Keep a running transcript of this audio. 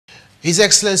His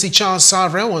Excellency Charles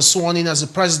Savre was sworn in as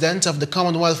the President of the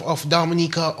Commonwealth of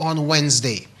Dominica on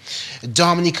Wednesday.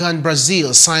 Dominica and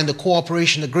Brazil signed a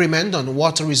cooperation agreement on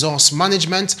water resource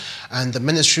management, and the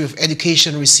Ministry of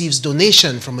Education receives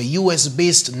donation from a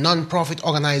US-based non-profit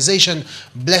organization,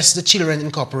 Bless the Children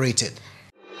Incorporated.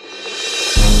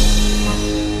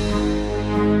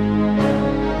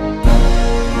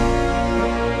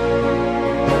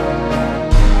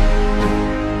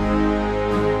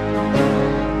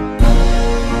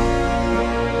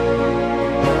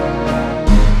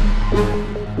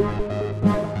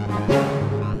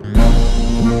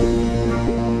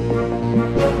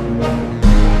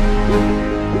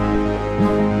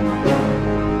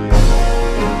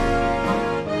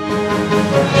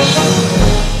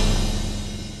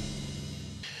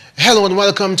 Hello and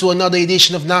welcome to another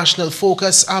edition of National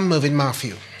Focus. I'm Mervin.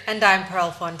 And I'm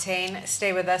Fontaine.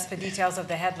 Stay with us for details of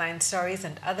the headline stories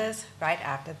and others right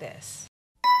after this.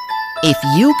 If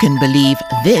you can believe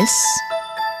this,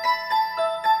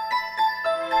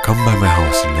 come by my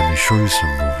house and let me show you some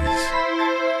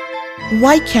movies.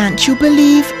 Why can't you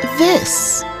believe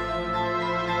this?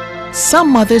 Some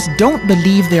mothers don't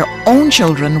believe their own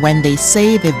children when they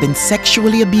say they've been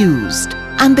sexually abused,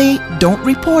 and they don't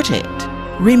report it.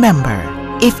 Remember,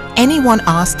 if anyone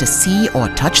asks to see or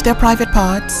touch their private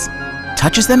parts,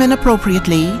 touches them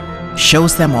inappropriately,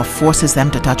 shows them or forces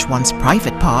them to touch one's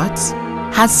private parts,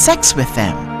 has sex with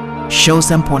them, shows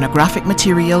them pornographic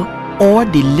material, or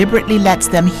deliberately lets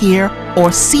them hear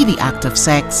or see the act of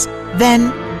sex,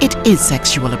 then it is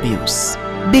sexual abuse.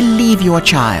 Believe your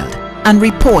child and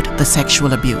report the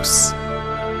sexual abuse.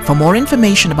 For more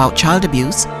information about child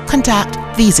abuse,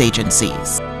 contact these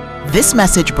agencies. This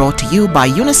message brought to you by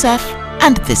UNICEF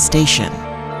and this station.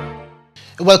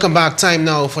 Welcome back. Time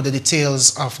now for the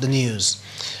details of the news.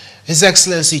 His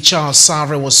Excellency Charles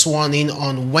Savre was sworn in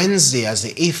on Wednesday as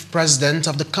the 8th President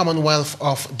of the Commonwealth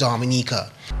of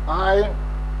Dominica. I,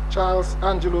 Charles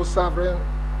Angelo Savre,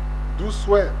 do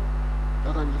swear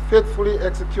that I will faithfully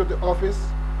execute the office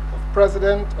of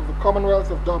President of the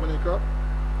Commonwealth of Dominica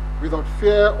without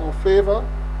fear or favor,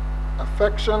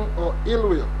 affection or ill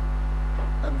will,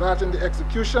 and that in the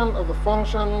execution of the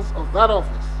functions of that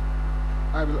office,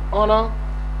 I will honor,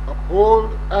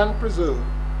 uphold, and preserve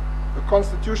the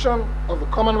Constitution of the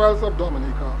Commonwealth of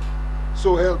Dominica,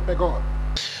 so help me God.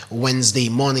 Wednesday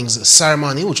morning's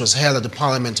ceremony, which was held at the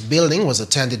Parliament building, was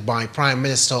attended by Prime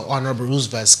Minister Honorable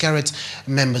Roosevelt Skerrit,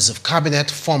 members of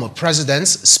Cabinet, former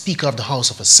presidents, Speaker of the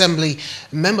House of Assembly,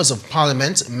 members of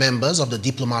Parliament, members of the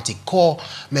Diplomatic Corps,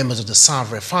 members of the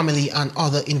Savre family, and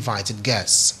other invited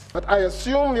guests. But I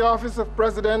assume the office of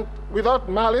President without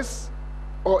malice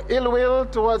or ill will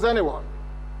towards anyone,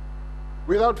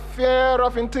 without fear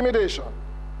of intimidation,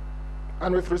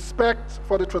 and with respect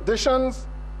for the traditions,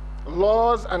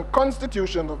 laws and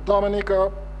constitution of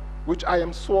Dominica, which I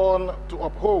am sworn to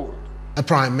uphold. The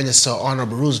Prime Minister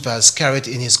Honorable Roosevelt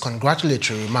Skerrit, in his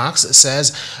congratulatory remarks,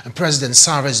 says President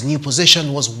Savre's new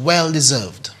position was well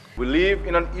deserved. We live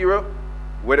in an era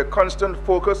where the constant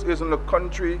focus is on the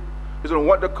country, is on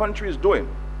what the country is doing,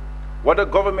 what the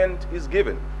government is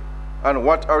giving, and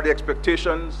what are the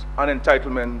expectations and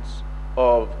entitlements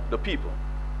of the people.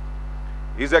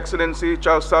 His Excellency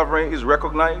Charles Savre is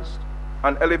recognized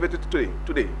and elevated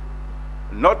today,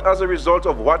 not as a result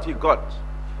of what he got,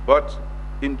 but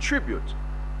in tribute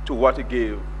to what he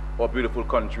gave our beautiful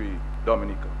country,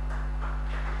 Dominica.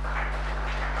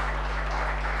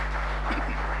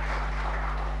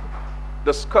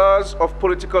 The scars of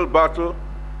political battle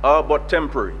are but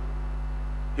temporary.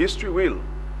 History will,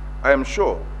 I am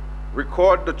sure,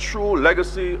 record the true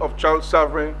legacy of Charles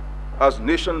Savre as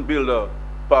nation builder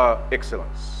par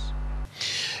excellence.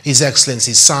 His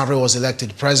Excellency Savre was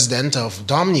elected President of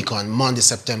Dominica on Monday,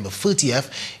 September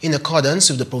 30th, in accordance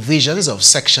with the provisions of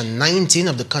Section 19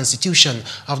 of the Constitution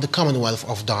of the Commonwealth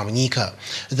of Dominica.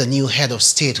 The new head of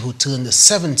state, who turned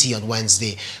 70 on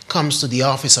Wednesday, comes to the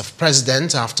office of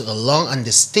President after a long and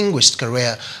distinguished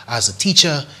career as a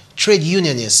teacher, trade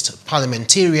unionist,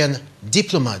 parliamentarian,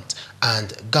 diplomat,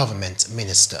 and government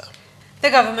minister. The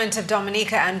government of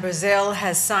Dominica and Brazil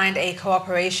has signed a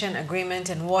cooperation agreement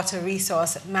in water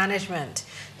resource management.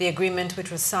 The agreement,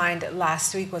 which was signed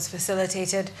last week, was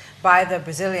facilitated by the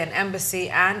Brazilian Embassy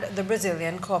and the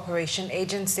Brazilian Cooperation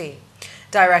Agency.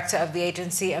 Director of the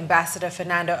agency, Ambassador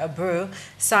Fernando Abreu,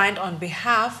 signed on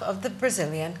behalf of the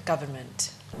Brazilian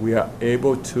government. We are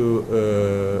able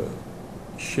to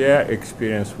share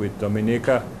experience with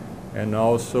Dominica and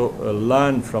also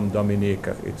learn from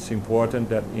Dominica. It's important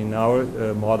that in our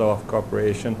model of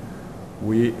cooperation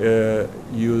we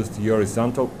use the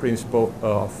horizontal principle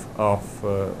of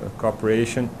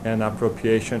cooperation and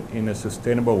appropriation in a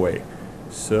sustainable way.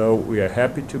 So we are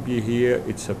happy to be here.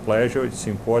 It's a pleasure. It's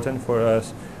important for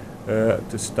us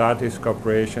to start this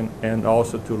cooperation and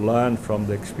also to learn from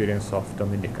the experience of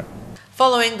Dominica.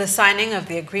 Following the signing of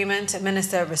the agreement,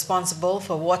 Minister responsible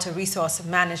for Water Resource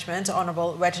Management,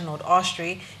 Honorable Reginald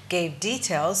Austrie, gave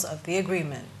details of the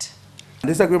agreement.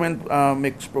 This agreement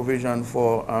makes provision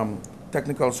for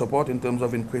technical support in terms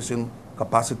of increasing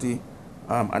capacity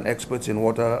and experts in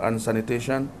water and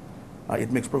sanitation.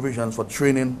 It makes provisions for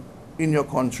training in your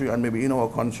country and maybe in our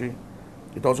country.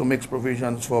 It also makes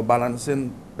provisions for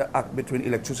balancing the act between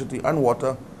electricity and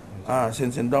water,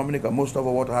 since in Dominica most of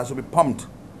our water has to be pumped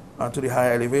to the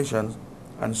higher elevations,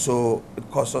 and so it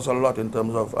costs us a lot in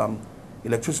terms of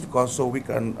electricity costs, so we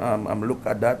can look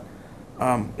at that.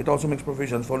 It also makes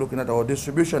provisions for looking at our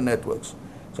distribution networks.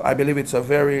 So I believe it's a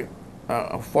very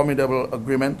formidable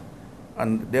agreement,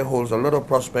 and there holds a lot of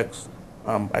prospects,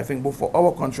 I think, both for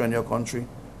our country and your country.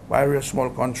 We're a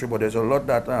small country, but there's a lot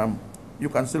that you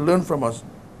can still learn from us,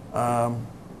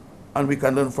 and we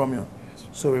can learn from you.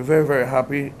 So we're very, very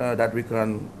happy that we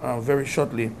can very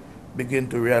shortly begin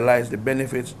to realize the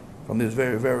benefits from this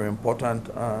very, very important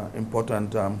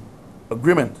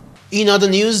agreement. In other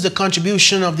news, the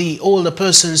contribution of the older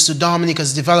persons to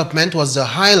Dominica's development was the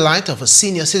highlight of a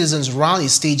senior citizens rally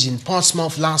staged in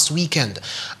Portsmouth last weekend.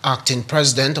 Acting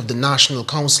President of the National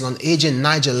Council on Aging,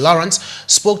 Nigel Lawrence,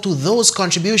 spoke to those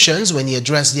contributions when he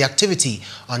addressed the activity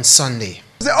on Sunday.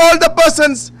 The older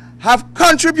persons have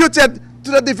contributed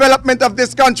to the development of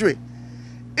this country.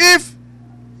 If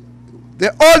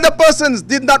the older persons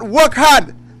did not work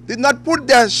hard, did not put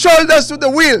their shoulders to the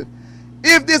wheel,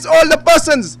 if these older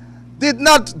persons did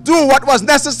not do what was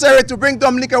necessary to bring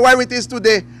Dominica where it is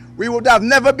today, we would have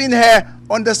never been here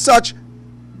under such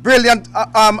brilliant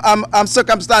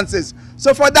circumstances.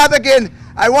 So for that, again,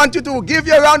 I want you to give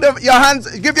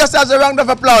give yourselves a round of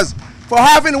applause for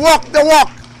having walked the walk.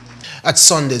 At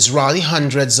Sunday's rally,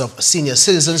 hundreds of senior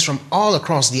citizens from all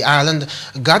across the island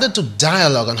gathered to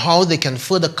dialogue on how they can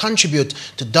further contribute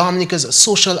to Dominica's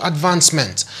social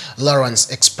advancement.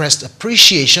 Lawrence expressed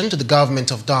appreciation to the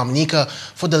government of Dominica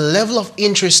for the level of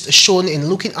interest shown in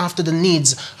looking after the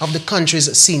needs of the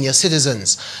country's senior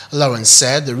citizens. Lawrence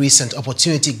said the recent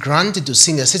opportunity granted to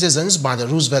senior citizens by the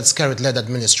Roosevelt Skerrit-led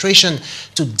administration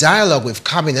to dialogue with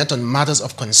cabinet on matters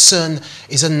of concern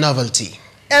is a novelty.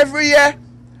 Every year,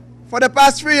 for the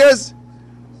past 3 years,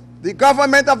 the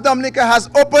government of Dominica has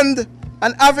opened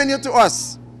an avenue to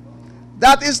us.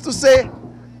 That is to say,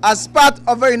 as part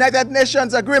of a United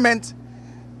Nations agreement,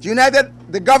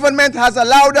 the government has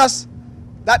allowed us,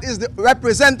 that is the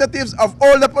representatives of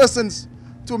older persons,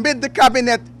 to meet the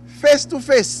cabinet face to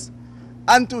face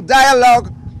and to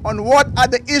dialogue on what are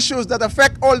the issues that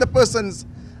affect older persons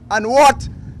and what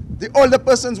the older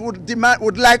persons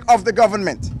would like of the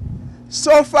government.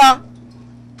 So far,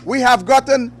 we have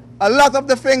gotten a lot of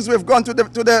the things we've gone to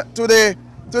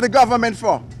the government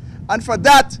for. And for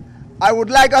that, I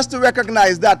would like us to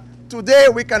recognize that today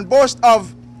we can boast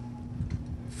of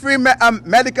free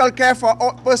medical care for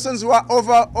persons who are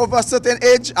over a certain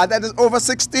age, that is over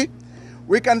 60.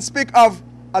 We can speak of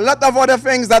a lot of other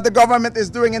things that the government is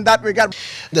doing in that regard.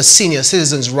 The Senior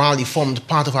Citizens Rally formed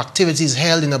part of activities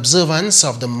held in observance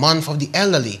of the Month of the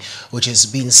Elderly, which is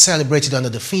being celebrated under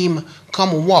the theme,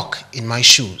 "Come Walk in My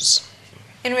Shoes."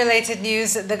 In related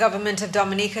news, the government of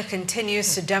Dominica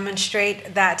continues to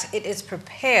demonstrate that it is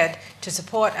prepared to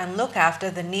support and look after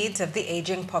the needs of the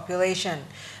aging population.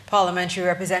 Parliamentary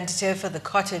representative for the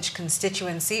Cottage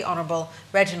constituency, Honorable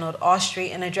Reginald Austrie,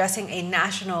 in addressing a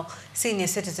national senior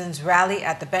citizens rally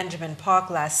at the Benjamin Park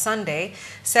last Sunday,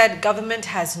 said government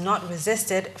has not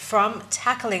resisted from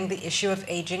tackling the issue of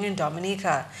aging in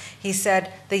Dominica. He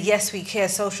said the Yes We Care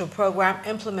social program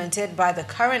implemented by the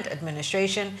current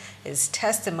administration is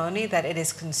testimony that it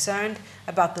is concerned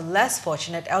about the less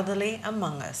fortunate elderly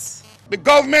among us. The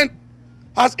government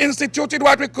has instituted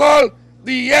what we call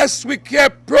the Yes We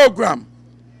Care program.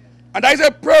 And that is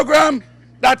a program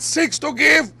that seeks to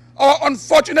give our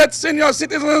unfortunate senior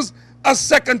citizens a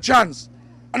second chance,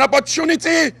 an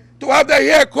opportunity to have their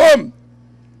hair combed,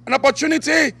 an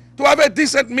opportunity to have a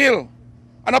decent meal,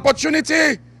 an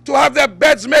opportunity to have their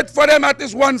beds made for them at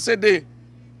least once a day.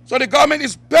 So the government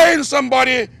is paying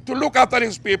somebody to look after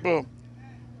these people.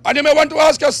 And you may want to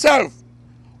ask yourself,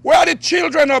 where are the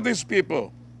children of these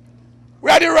people?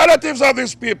 Where are the relatives of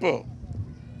these people?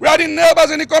 Where are the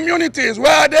neighbors in the communities?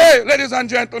 Where are they, ladies and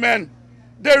gentlemen?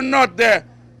 They're not there.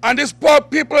 And these poor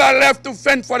people are left to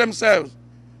fend for themselves.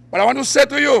 But I want to say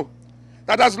to you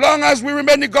that as long as we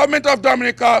remain the government of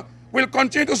Dominica, will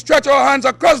continue to stretch our hands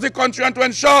across the country and to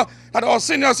ensure that our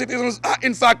senior citizens are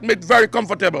in fact made very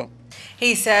comfortable.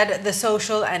 He said the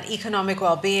social and economic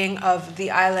well-being of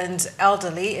the island's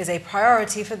elderly is a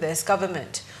priority for this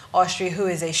government. Austri, who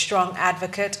is a strong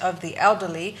advocate of the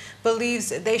elderly, believes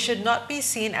they should not be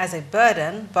seen as a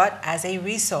burden, but as a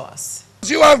resource.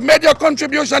 You have made your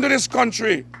contribution to this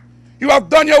country. You have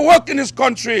done your work in this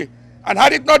country. And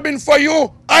had it not been for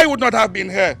you, I would not have been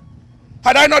here.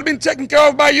 Had I not been taken care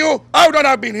of by you, I would not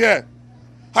have been here.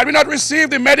 Had we not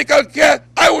received the medical care,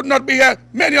 I would not be here.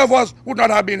 Many of us would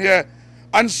not have been here.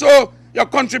 And so your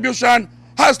contribution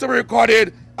has to be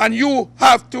recorded, and you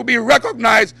have to be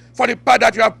recognized for the part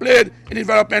that you have played in the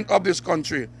development of this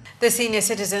country. The Senior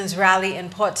Citizens Rally in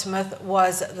Portsmouth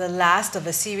was the last of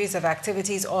a series of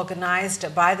activities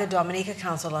organized by the Dominica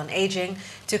Council on Aging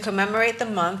to commemorate the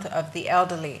month of the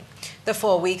elderly. The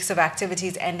 4 weeks of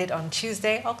activities ended on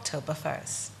Tuesday, October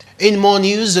 1st. In more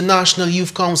news, the National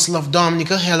Youth Council of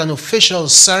Dominica held an official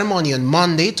ceremony on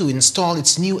Monday to install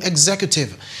its new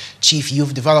executive. Chief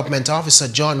Youth Development Officer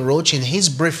John Roach, in his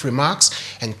brief remarks,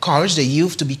 encouraged the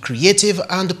youth to be creative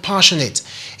and passionate.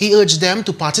 He urged them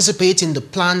to participate in the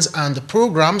plans and the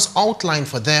programs outlined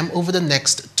for them over the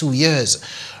next 2 years.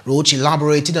 Roach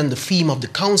elaborated on the theme of the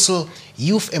council,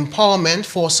 Youth Empowerment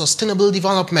for Sustainable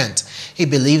Development. He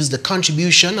believes the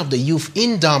contribution of the youth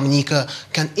in Dominica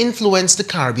can influence the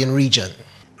Caribbean region.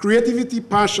 Creativity,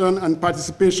 passion, and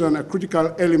participation are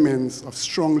critical elements of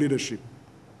strong leadership.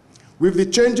 With the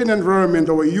changing environment,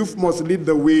 our youth must lead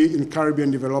the way in Caribbean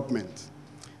development.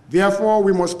 Therefore,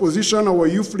 we must position our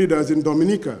youth leaders in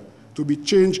Dominica to be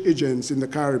change agents in the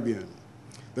Caribbean.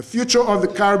 The future of the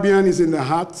Caribbean is in the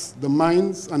hearts, the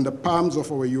minds, and the palms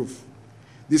of our youth.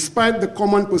 Despite the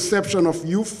common perception of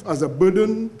youth as a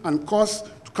burden and cost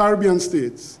to Caribbean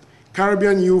states,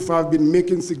 Caribbean youth have been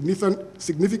making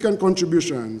significant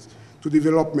contributions to the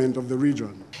development of the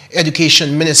region.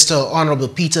 Education Minister Honorable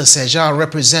Peter Sejar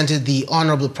represented the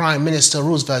Honorable Prime Minister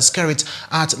Roosevelt Skerrit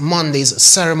at Monday's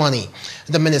ceremony.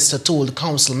 The minister told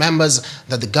council members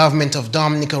that the government of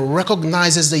Dominica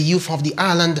recognizes the youth of the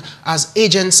island as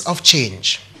agents of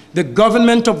change. The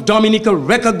government of Dominica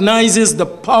recognizes the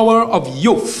power of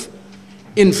youth.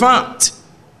 In fact,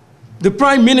 the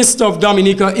Prime Minister of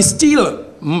Dominica is still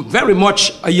very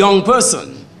much a young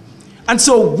person. And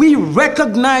so we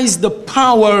recognize the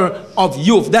power of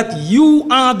youth, that you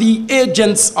are the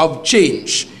agents of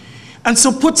change. And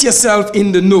so put yourself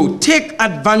in the know. Take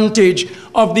advantage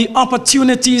of the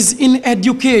opportunities in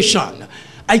education.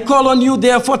 I call on you,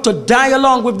 therefore, to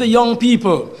dialogue with the young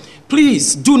people.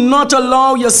 Please do not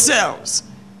allow yourselves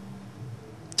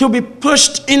to be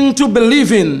pushed into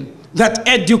believing that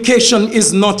education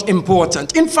is not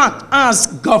important. In fact, as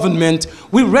government,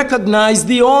 we recognize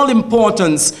the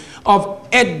all-importance of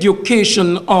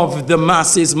education of the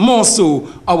masses, more so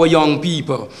our young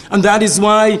people. And that is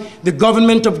why the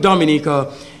government of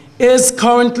Dominica is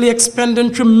currently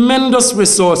expending tremendous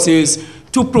resources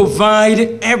to provide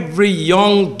every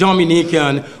young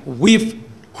Dominican with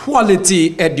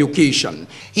quality education.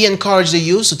 He encouraged the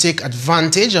youth to take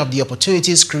advantage of the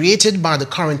opportunities created by the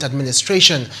current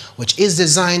administration, which is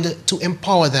designed to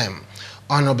empower them.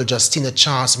 Honorable Justina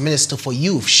Charles, Minister for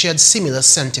Youth, shared similar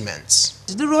sentiments.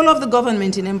 The role of the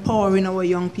government in empowering our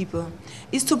young people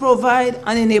is to provide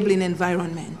an enabling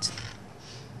environment,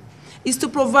 is to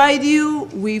provide you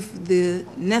with the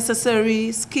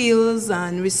necessary skills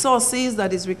and resources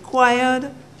that is required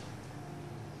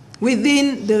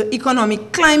within the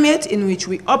economic climate in which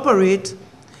we operate,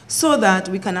 so that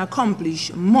we can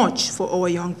accomplish much for our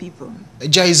young people.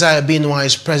 Jaiziah Benwa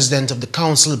is president of the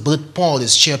council, Bert Paul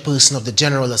is chairperson of the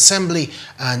General Assembly,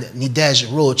 and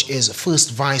Nidej Roach is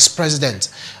first vice president.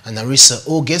 And Arissa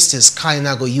August is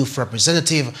Kalinago youth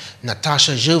representative.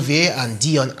 Natasha Gervier and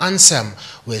Dion Ansem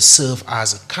will serve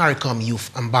as CARICOM youth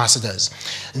ambassadors.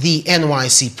 The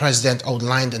NYC president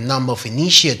outlined a number of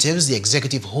initiatives the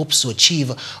executive hopes to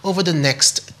achieve over the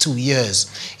next 2 years.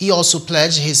 He also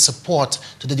pledged his support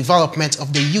to the development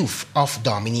of the youth of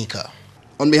Dominica.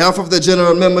 On behalf of the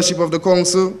general membership of the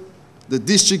council, the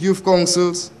district youth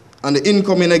councils, and the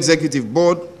incoming executive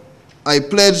board, I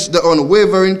pledge the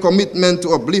unwavering commitment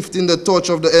to uplifting the torch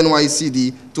of the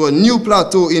NYCD to a new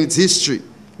plateau in its history,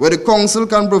 where the council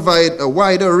can provide a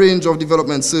wider range of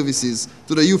development services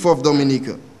to the youth of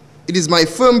Dominica. It is my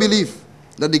firm belief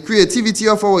that the creativity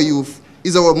of our youth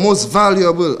is our most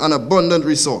valuable and abundant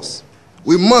resource.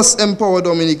 We must empower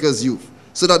Dominica's youth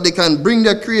so that they can bring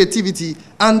their creativity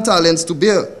and talents to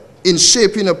bear in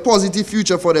shaping a positive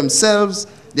future for themselves,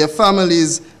 their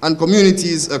families, and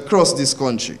communities across this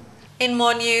country. In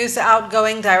more news,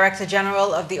 outgoing Director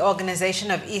General of the Organization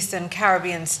of Eastern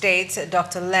Caribbean States,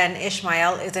 Dr. Len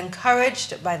Ishmael, is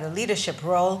encouraged by the leadership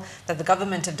role that the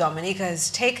government of Dominica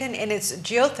has taken in its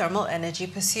geothermal energy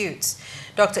pursuits.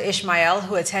 Dr. Ishmael,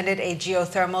 who attended a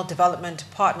Geothermal Development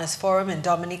Partners Forum in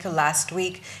Dominica last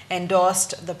week,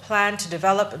 endorsed the plan to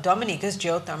develop Dominica's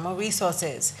geothermal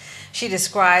resources. She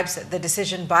describes the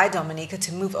decision by Dominica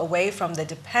to move away from the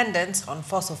dependence on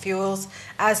fossil fuels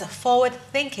as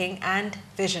forward-thinking and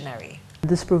visionary.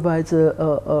 This provides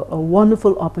a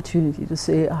wonderful opportunity to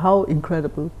say how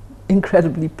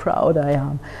incredibly proud I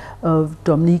am of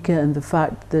Dominica and the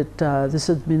fact that this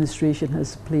administration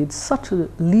has played such a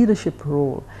leadership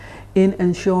role in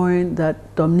ensuring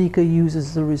that Dominica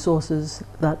uses the resources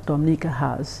that Dominica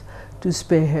has to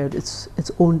spearhead its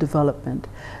own development,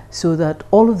 so that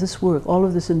all of this work, all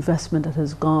of this investment that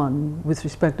has gone with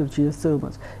respect to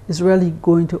geothermals is really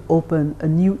going to open a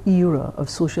new era of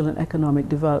social and economic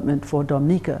development for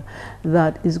Dominica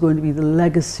that is going to be the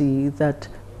legacy that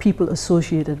people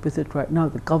associated with it right now,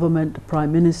 the government, the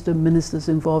Prime Minister, ministers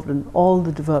involved, and all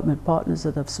the development partners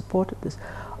that have supported this,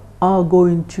 are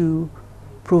going to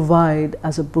provide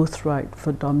as a birthright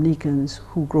for Dominicans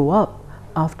who grow up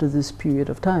after this period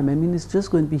of time. I mean, it's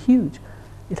just going to be huge.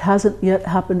 It hasn't yet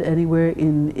happened anywhere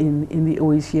in the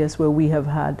OECS where we have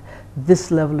had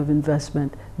this level of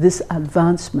investment, this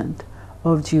advancement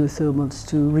of geothermals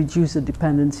to reduce the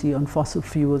dependency on fossil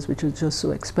fuels, which is just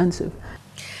so expensive.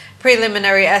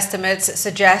 Preliminary estimates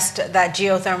suggest that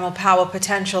geothermal power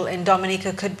potential in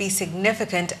Dominica could be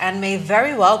significant and may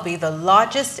very well be the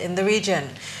largest in the region.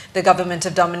 The government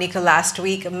of Dominica last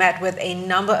week met with a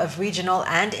number of regional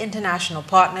and international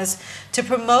partners to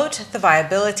promote the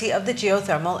viability of the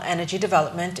geothermal energy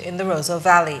development in the Roseau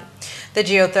Valley. The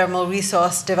geothermal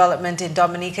resource development in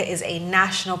Dominica is a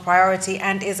national priority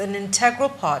and is an integral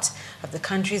part of the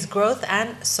country's growth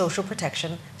and social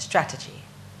protection strategy.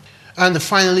 And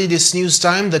finally, this news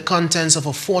time, the contents of a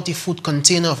 40-foot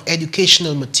container of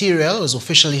educational material was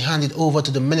officially handed over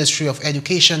to the Ministry of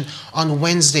Education on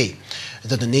Wednesday.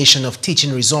 The donation of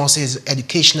teaching resources,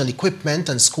 educational equipment,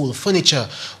 and school furniture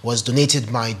was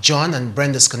donated by John and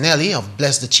Brenda Scanelli of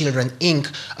Bless the Children, Inc.,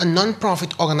 a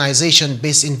non-profit organization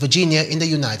based in Virginia in the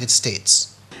United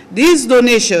States. This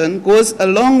donation goes a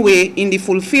long way in the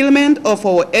fulfillment of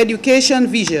our education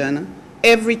vision,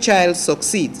 Every Child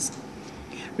Succeeds.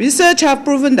 Research have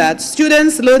proven that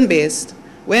students learn best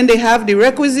when they have the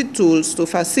requisite tools to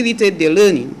facilitate their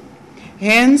learning.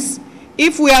 Hence,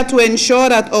 if we are to ensure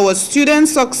that our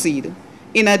students succeed,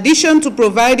 in addition to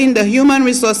providing the human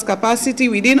resource capacity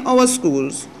within our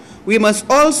schools, we must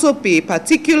also pay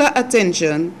particular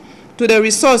attention to the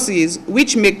resources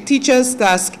which make teachers'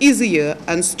 tasks easier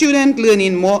and student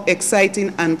learning more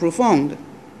exciting and profound.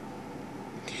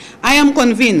 I am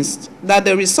convinced that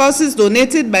the resources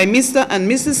donated by Mr. and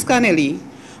Mrs. Scanelli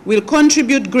will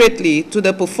contribute greatly to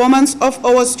the performance of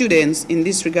our students in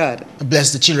this regard.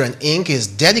 Bless the Children, Inc. is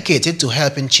dedicated to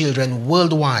helping children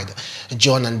worldwide.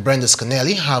 John and Brenda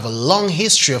Scanelli have a long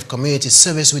history of community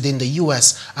service within the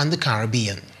U.S. and the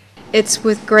Caribbean. It's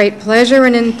with great pleasure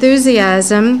and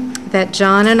enthusiasm that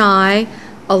John and I,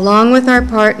 along with our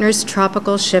partners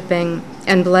Tropical Shipping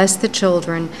and Bless the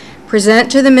Children,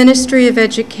 present to the Ministry of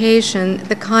Education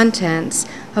the contents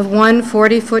of one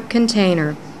 40-foot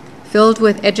container filled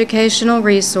with educational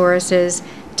resources,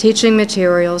 teaching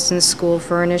materials, and school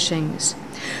furnishings.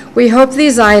 We hope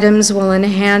these items will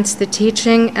enhance the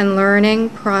teaching and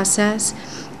learning process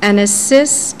and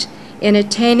assist in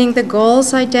attaining the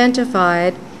goals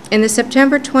identified in the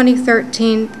September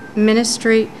 2013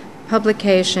 Ministry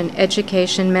publication,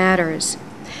 Education Matters.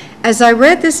 As I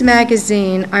read this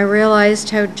magazine, I realized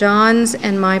how John's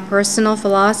and my personal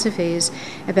philosophies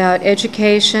about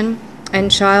education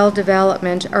and child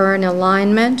development are in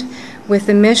alignment with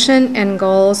the mission and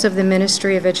goals of the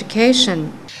Ministry of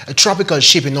Education. Tropical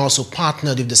Shipping also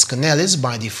partnered with the Scanellis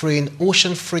by defraying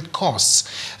ocean freight costs.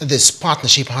 This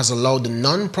partnership has allowed the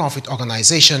non-profit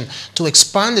organization to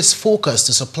expand its focus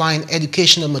to supplying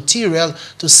educational material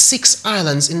to 6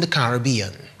 islands in the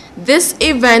Caribbean. This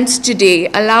event today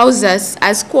allows us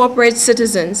as corporate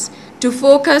citizens to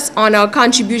focus on our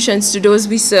contributions to those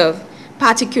we serve,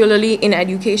 particularly in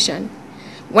education.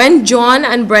 When John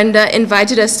and Brenda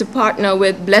invited us to partner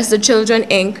with Bless the Children,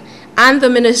 Inc. and the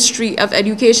Ministry of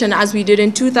Education as we did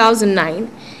in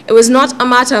 2009, it was not a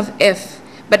matter of if,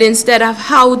 but instead of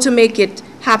how to make it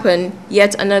happen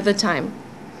yet another time.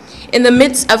 In the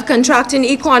midst of contracting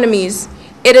economies,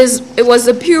 it was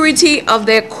the purity of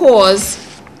their cause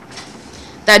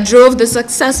that drove the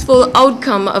successful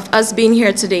outcome of us being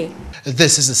here today.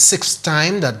 This is the 6th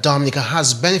time that Dominica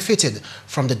has benefited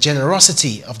from the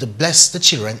generosity of the Bless the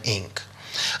Children, Inc.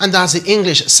 And that's the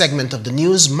English segment of the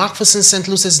news. Macpherson St.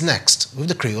 Louis is next with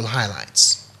the Creole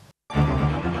highlights.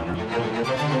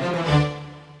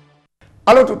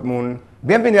 Allô tout le monde,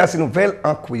 bienvenue à cette nouvelle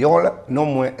en créole, non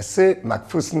moins c'est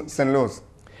Macpherson St. Louis.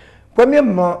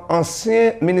 Premièrement,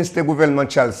 ancien ministre gouvernement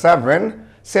Charles Savren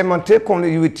s'est monté comme le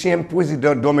 8e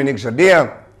président Dominique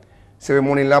Jodéa.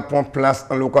 Cérémonie là prend place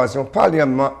en l'occasion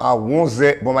parlement à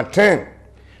 11h bon matin.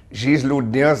 Juge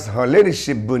l'audience en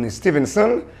leadership Bernie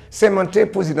Stevenson s'est monté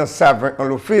président Savren en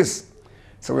l'office.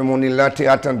 Cérémonie là était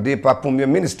attendue par Premier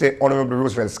ministre Honorable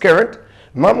Roosevelt Skerritt,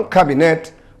 membre cabinet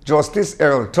Justice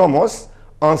Harold Thomas,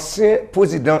 ancien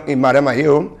président et Madame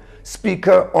Ayo,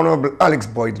 Speaker Honorable Alex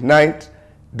Boyd Knight,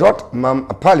 d'autres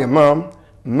membres parlement,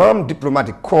 membres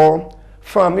diplomatique corps,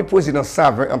 famille président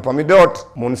Savren en parmi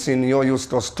d'autres, Monseigneur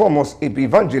Eustace Thomas et puis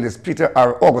évangéliste Peter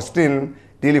R. Augustine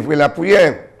délivré la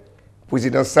prière.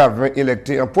 Président Savren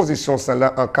électé en position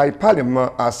là en caille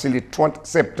parlement à le 30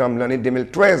 septembre l'année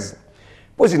 2013.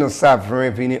 Président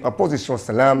Savren venu en position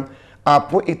là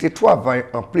après été travaillé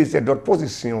en plusieurs d'autres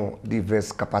positions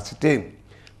diverses capacités.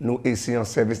 Nous ici en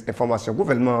service information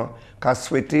gouvernement qu'a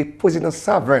souhaité président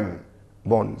Savren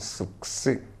bon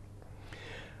succès.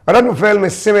 À la nouvelle,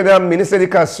 messieurs, mesdames, ministre de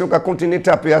l'Éducation qui a continué de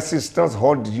taper assistance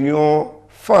d'une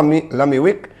famille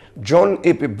l'Amérique, John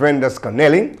et Brenda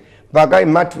Scanelli, bagaille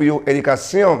matériaux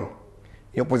éducation.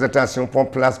 Une présentation prend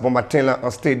place bon matin là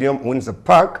en stadium Windsor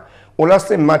Park, où là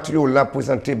c'est matériaux là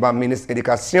présenté par le ministre de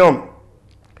l'Éducation.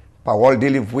 Parole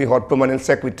délivrée par le permanent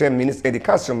secrétaire ministre de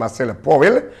l'Éducation Marcel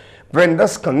Powell, Brenda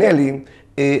Scanelli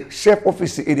et chef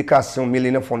officier éducation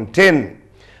Mélina Fontaine.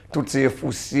 Toutes ces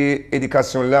officiers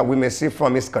éducation là, oui merci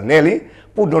famille Scanelli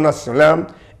pour donation là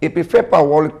et puis fait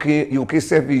parole que yo qui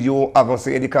servi yo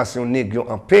avancer éducation négio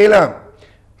en paix là.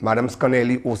 Madame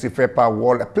Scanelli aussi fait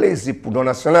parole plaisir pour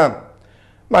donation là.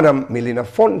 Madame Mélina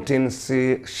Fontaine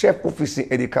c'est chef officier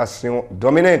éducation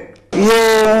Dominica. Yo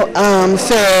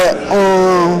fait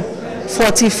un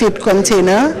 40 feet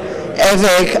container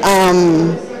avec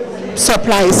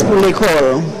supplies pour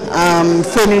l'école,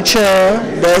 furniture,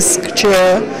 desk,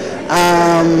 chair,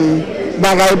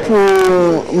 bagay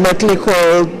pour mettre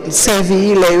l'école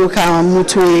servi, les yo ka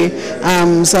moutoué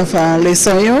ça fait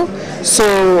leçon yo. So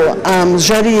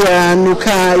jodi nous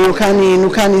ka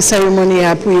ni cérémonie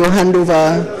pour yo hand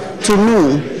over to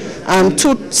nous.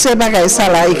 Tout ces bagay ça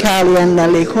là il ka aller dans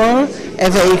l'école,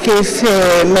 avec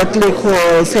fait mettre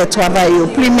l'école fait travail au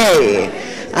primaire.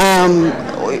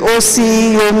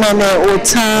 Aussi yo mené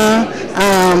autant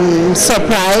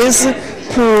surprise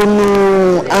pour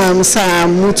nous ça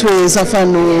moutoué ça fait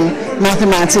nous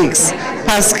mathematics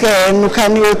parce que nous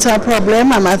avons autant de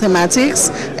problèmes en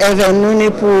mathematics et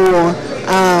nous pour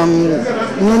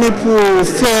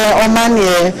faire en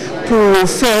manière pour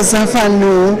faire ça fait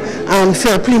nous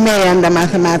faire primaire en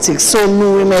mathématiques. So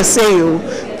nous remercions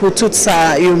pour tout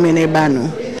ça yo mené ba nous.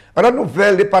 À la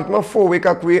nouvelle, département Forêt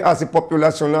a créé à ces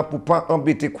populations-là pour ne pas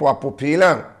embêter quoi pour pays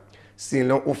là.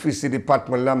 Selon l'officier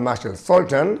département là, Marshall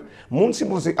Sultan, moun si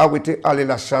vous arrêté aller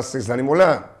la chasse ces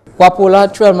animaux-là. Quoi pour là,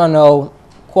 actuellement,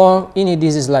 quand une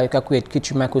disease là, qui a créé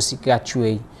qui microcycle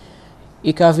tué,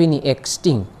 il a venu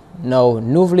extinct. Now,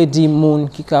 nous voulons dire moun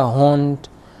qui a honte,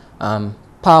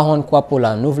 pas honte quoi pour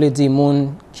là. Nous voulons dire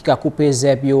moun qui a coupé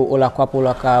zebio ou la quoi pour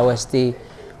là qui a resté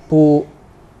pour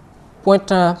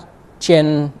pointer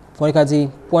chaîne.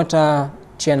 Pointa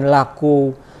chaîne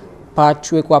lako pas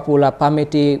tuer quoi pour la pas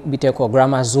mettre bite ko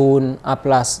gramazone à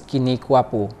place qui n'est quoi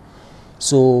pour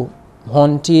so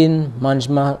hunting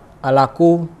management à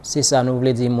lako c'est ça nous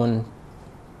voulons dire mon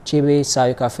chebe ça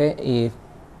yo ka fait et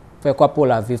faire quoi pour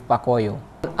la vivre pas quoi yo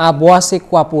à boire c'est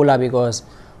quoi pour la because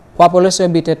quoi pour le se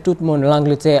bite tout le monde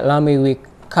l'Angleterre l'Amérique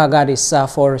ka garder ça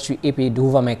for et puis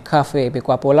d'ouvrir mes café et puis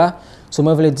quoi pour là. So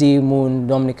moi voulais dire mon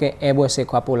Dominicain c'est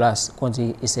quoi pour la qu'on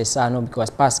dit c'est ça non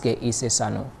parce que c'est ça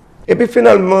non. Et puis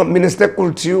finalement ministre de la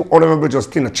Culture Honorable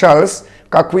Justin Charles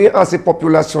a créé à ces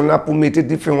populations là pour mettre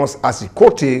différence à ses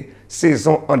côtés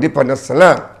saison indépendance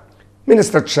là.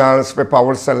 Ministre Charles fait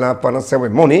parole là pendant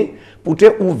cérémonie pour te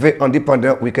ouvrir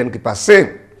indépendant week-end qui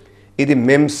passé. Et de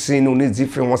même si nous avons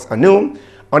différence à nous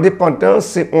indépendance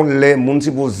c'est on les moun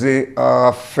si posé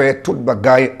faire toute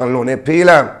bagaille en l'on pays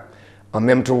là. En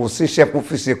même temps aussi, chef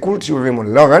officier culture Raymond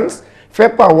Lawrence fait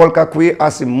parole qu'a créé à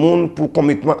ce monde pour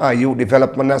commitment à au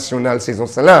développement national saison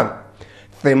cela.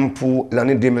 Thème pour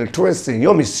l'année 2013, c'est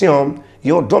une mission,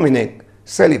 une Dominique,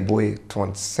 célébrer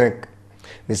 35.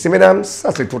 Messieurs, mesdames,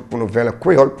 ça c'est tout pour nouvelle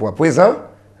créole pour à présent.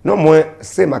 Non moins,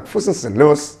 c'est Macpherson St.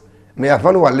 Louis. Mais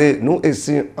avant nous aller, nous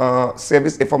ici en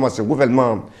service d'information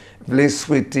gouvernement voulons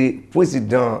souhaiter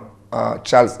président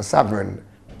Charles Savren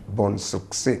bon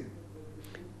succès.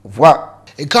 Voilà.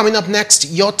 Coming up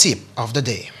next, your tip of the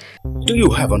day. Do you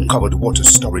have uncovered water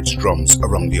storage drums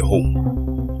around your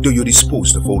home? Do you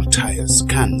dispose of old tires,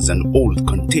 cans and old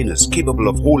containers capable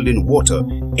of holding water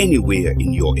anywhere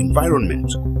in your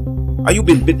environment? Are you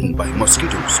being bitten by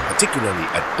mosquitoes, particularly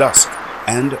at dusk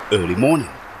and early morning?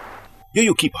 Do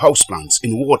you keep houseplants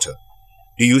in water?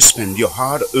 Do you spend your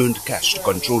hard-earned cash to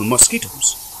control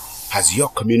mosquitoes? Has your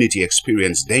community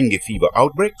experienced dengue fever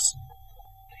outbreaks?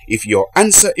 If your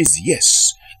answer is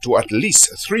yes to at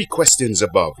least 3 questions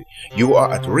above, you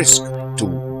are at risk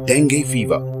to dengue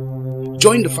fever.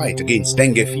 Join the fight against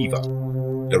dengue fever.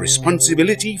 The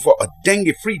responsibility for a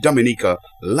dengue-free Dominica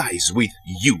lies with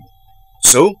you.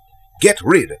 So, get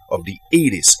rid of the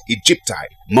Aedes aegypti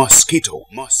mosquito.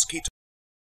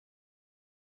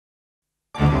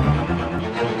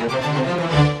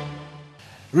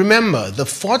 Remember, the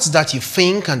thoughts that you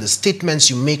think and the statements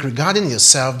you make regarding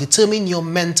yourself determine your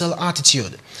mental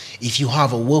attitude. If you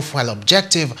have a worthwhile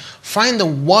objective, find the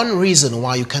one reason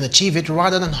why you can achieve it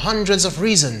rather than hundreds of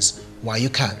reasons why you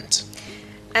can't.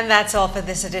 And that's all for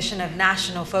this edition of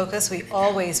National Focus. We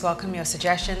always welcome your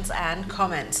suggestions and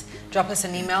comments. Drop us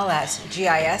an email at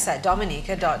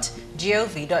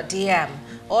gis@dominica.gov.dm,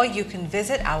 or you can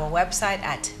visit our website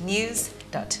at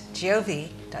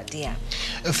news.gov.dm.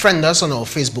 Friend us on our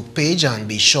Facebook page and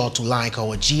be sure to like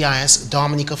our GIS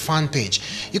Dominica fan page.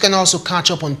 You can also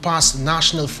catch up on past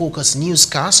National Focus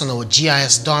newscasts on our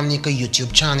GIS Dominica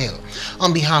YouTube channel.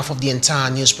 On behalf of the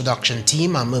entire news production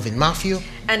team, I'm Mervin.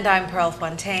 And I'm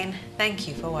Fontaine. Thank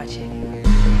you for watching.